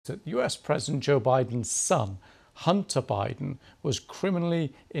that US President Joe Biden's son, Hunter Biden, was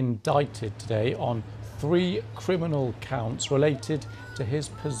criminally indicted today on 3 criminal counts related to his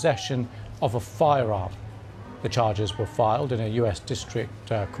possession of a firearm. The charges were filed in a US district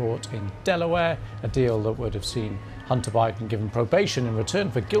court in Delaware, a deal that would have seen Hunter Biden given probation in return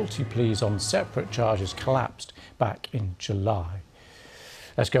for guilty pleas on separate charges collapsed back in July.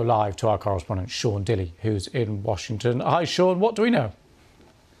 Let's go live to our correspondent Sean Dilley, who's in Washington. Hi, Sean. What do we know?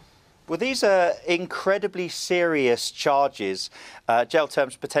 Well, these are incredibly serious charges, jail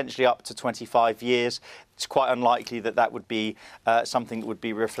terms potentially up to 25 years. It's quite unlikely that that would be something that would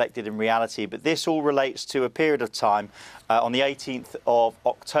be reflected in reality. But this all relates to a period of time on the 18th of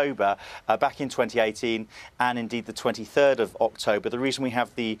October back in 2018 and indeed the 23rd of October. The reason we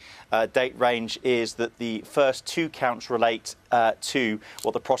have the date range is that the first 2 counts relate to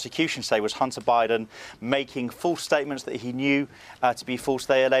what the prosecution say was Hunter Biden making false statements that he knew to be false.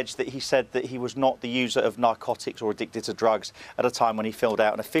 They alleged that he said that he was not the user of narcotics or addicted to drugs at a time when he filled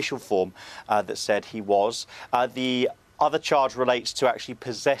out an official form that said he was. The other charge relates to actually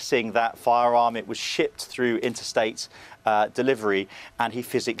possessing that firearm. It was shipped through interstate delivery, and he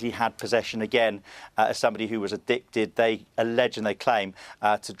physically had possession again as somebody who was addicted, they allege and they claim,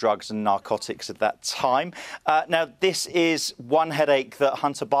 to drugs and narcotics at that time. Now, this is one headache that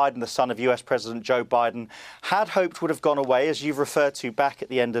Hunter Biden, the son of US President Joe Biden, had hoped would have gone away, as you've referred to, back at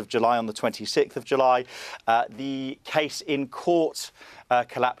the end of July, on the 26th of July. The case in court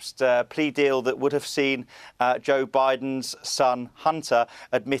collapsed, plea deal that would have seen Joe Biden's son, Hunter,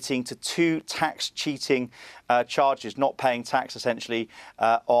 admitting to 2 tax cheating charges, not paying tax essentially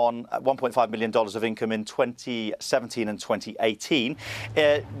on $1.5 million of income in 2017 and 2018.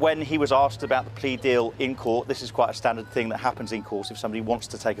 When he was asked about the plea deal in court, this is quite a standard thing that happens in court. If somebody wants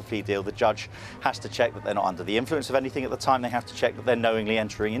to take a plea deal, the judge has to check that they're not under the influence of anything at the time. They have to check that they're knowingly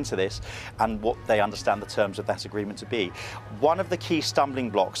entering into this and what they understand the terms of that agreement to be. One of the key stumbling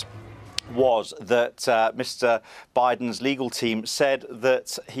blocks was that Mr. Biden's legal team said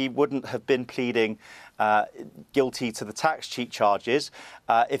that he wouldn't have been pleading guilty to the tax cheat charges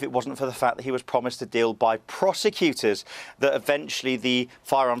if it wasn't for the fact that he was promised a deal by prosecutors that eventually the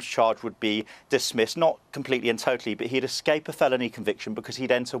firearms charge would be dismissed, not completely and totally, but he'd escape a felony conviction because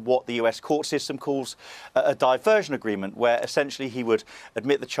he'd enter what the US court system calls a diversion agreement, where essentially he would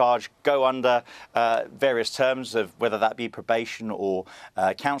admit the charge, go under various terms of whether that be probation or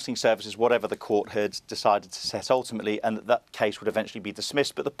counselling services, whatever the court had decided to set ultimately, and that case would eventually be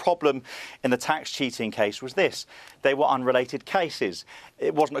dismissed. But the problem in the tax cheating case was this: they were unrelated cases.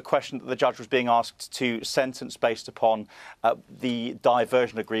 It wasn't a question that the judge was being asked to sentence based upon the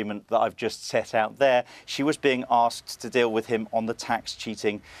diversion agreement that I've just set out there. She was being asked to deal with him on the tax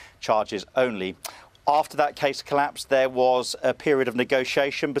cheating charges only. After that case collapsed, there was a period of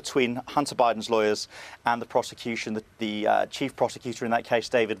negotiation between Hunter Biden's lawyers and the prosecution. The chief prosecutor in that case,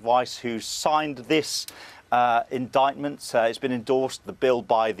 David Weiss, who signed this indictment. It's been endorsed, the bill,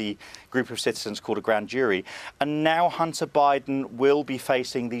 by the group of citizens called a grand jury. And now Hunter Biden will be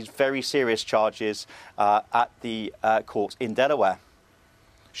facing these very serious charges at the court in Delaware.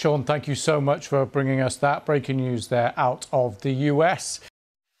 Sean, thank you so much for bringing us that breaking news there out of the US.